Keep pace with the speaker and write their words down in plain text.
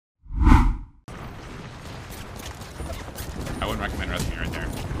I wouldn't recommend resing right there.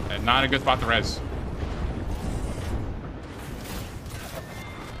 Not a good spot to res.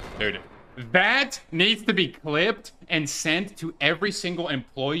 Dude, that needs to be clipped and sent to every single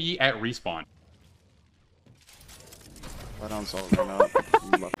employee at Respawn. I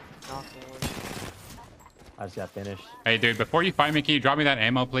just got finished. Hey, dude, before you fight me, can you drop me that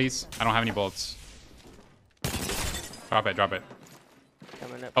ammo, please? I don't have any bullets. Drop it, drop it.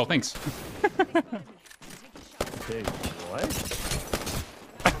 Oh, thanks. Dude, what?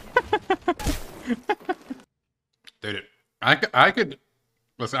 Dude, I could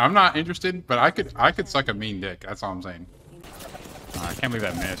listen. I'm not interested, but I could suck a mean dick. That's all I'm saying. I can't believe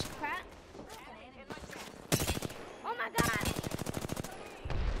that missed. Oh my god!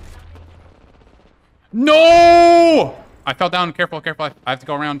 No! I fell down. Careful, careful. I have to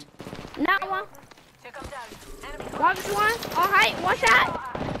go around. No one. Box one. All right, one shot.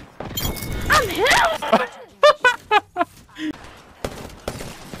 I'm hit.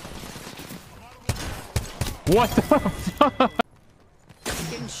 What the fuck?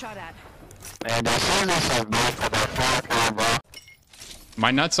 Getting shot at.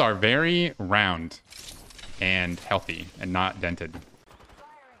 My nuts are very round and healthy and not dented.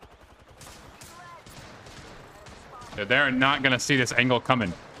 They're not gonna see this angle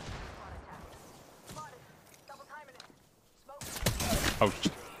coming. Oh,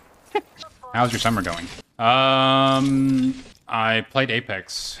 how's your summer going? I played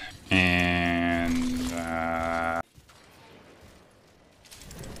Apex and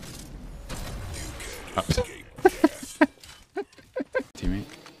teammate.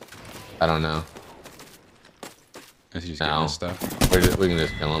 I don't know. Is he just getting this stuff? We can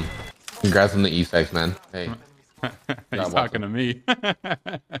just kill him. Congrats on the effects, man. Hey. He's talking to me. You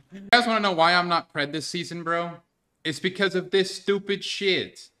guys want to know why I'm not pred this season, bro? It's because of this stupid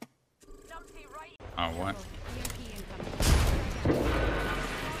shit. Oh, what?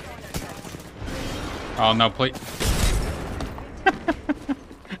 Oh, no, please.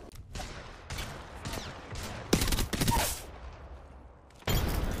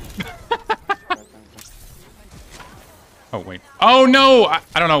 Oh, wait. Oh, no!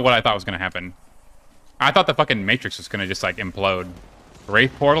 I don't know what I thought was going to happen. I thought the fucking Matrix was going to just, like, implode.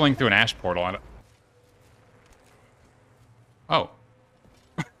 Wraith portaling through an Ash portal. Oh.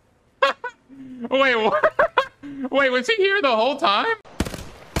 Wait, what? Wait, was he here the whole time?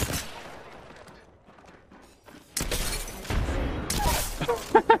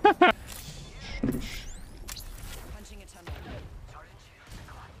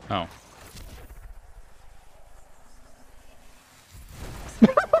 Oh.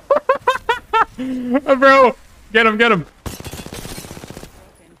 Bro, get him, get him.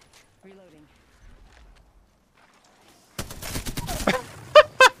 Reloading.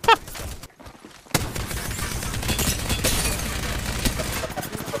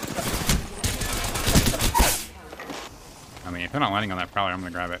 I mean, if they're not landing on that prowler, I'm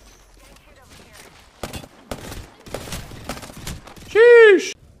gonna grab it.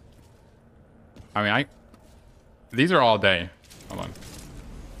 Sheesh. I mean, these are all day. Hold on.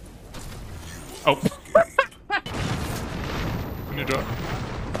 Oh. Ninja.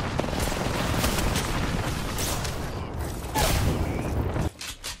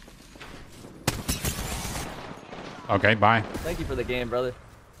 Okay, bye. Thank you for the game, brother.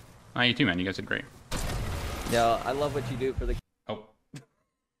 Oh, you too, man. You guys did great. Yeah, I love what you do for the. Oh.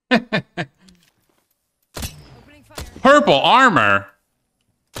 Purple armor.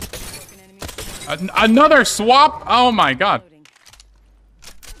 Another swap? Oh my god.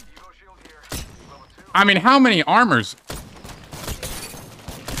 I mean, how many armors?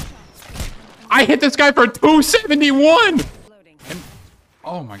 I hit this guy for 271! And,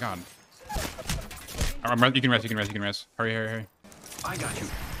 oh my god. You can rest, you can rest, you can rest. Hurry, hurry, hurry. I got you.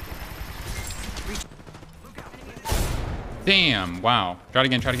 Damn, wow. Try it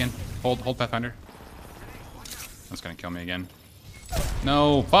again, try it again. Hold Pathfinder. That's gonna kill me again.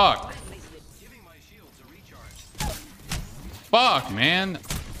 No, fuck. Fuck, man.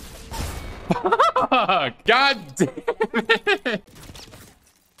 Fuck, god damn it.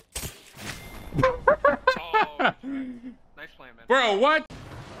 Oh, nice plan, man. Bro, what?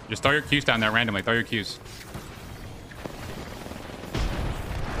 Just throw your Qs down there randomly. Throw your Qs.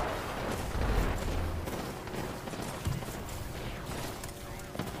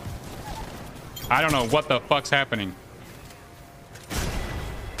 I don't know what the fuck's happening.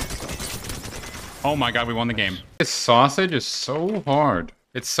 Oh my god, we won the game. This sausage is so hard.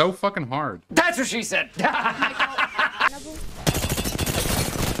 It's so fucking hard. That's what she said.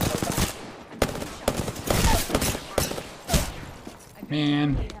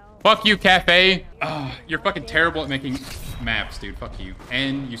 Man. Fuck you, cafe. Oh, you're fucking terrible at making maps, dude. Fuck you.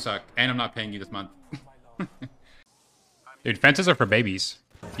 And you suck. And I'm not paying you this month. Dude, fences are for babies.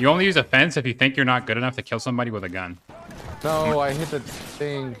 You only use a fence if you think you're not good enough to kill somebody with a gun. No, I hit the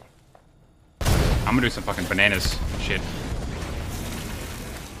thing. I'm gonna do some fucking bananas shit.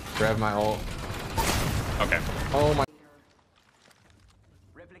 Grab my ult. Okay. Oh my.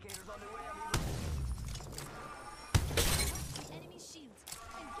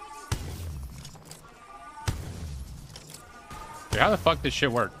 Dude, how the fuck does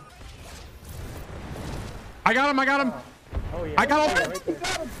shit work? I got him, I got him! Oh, yeah. I got him! Right there.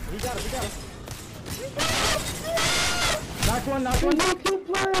 He got him. Knock one.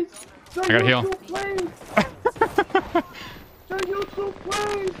 I gotta heal. The YouTube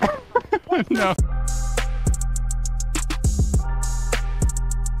plays. No.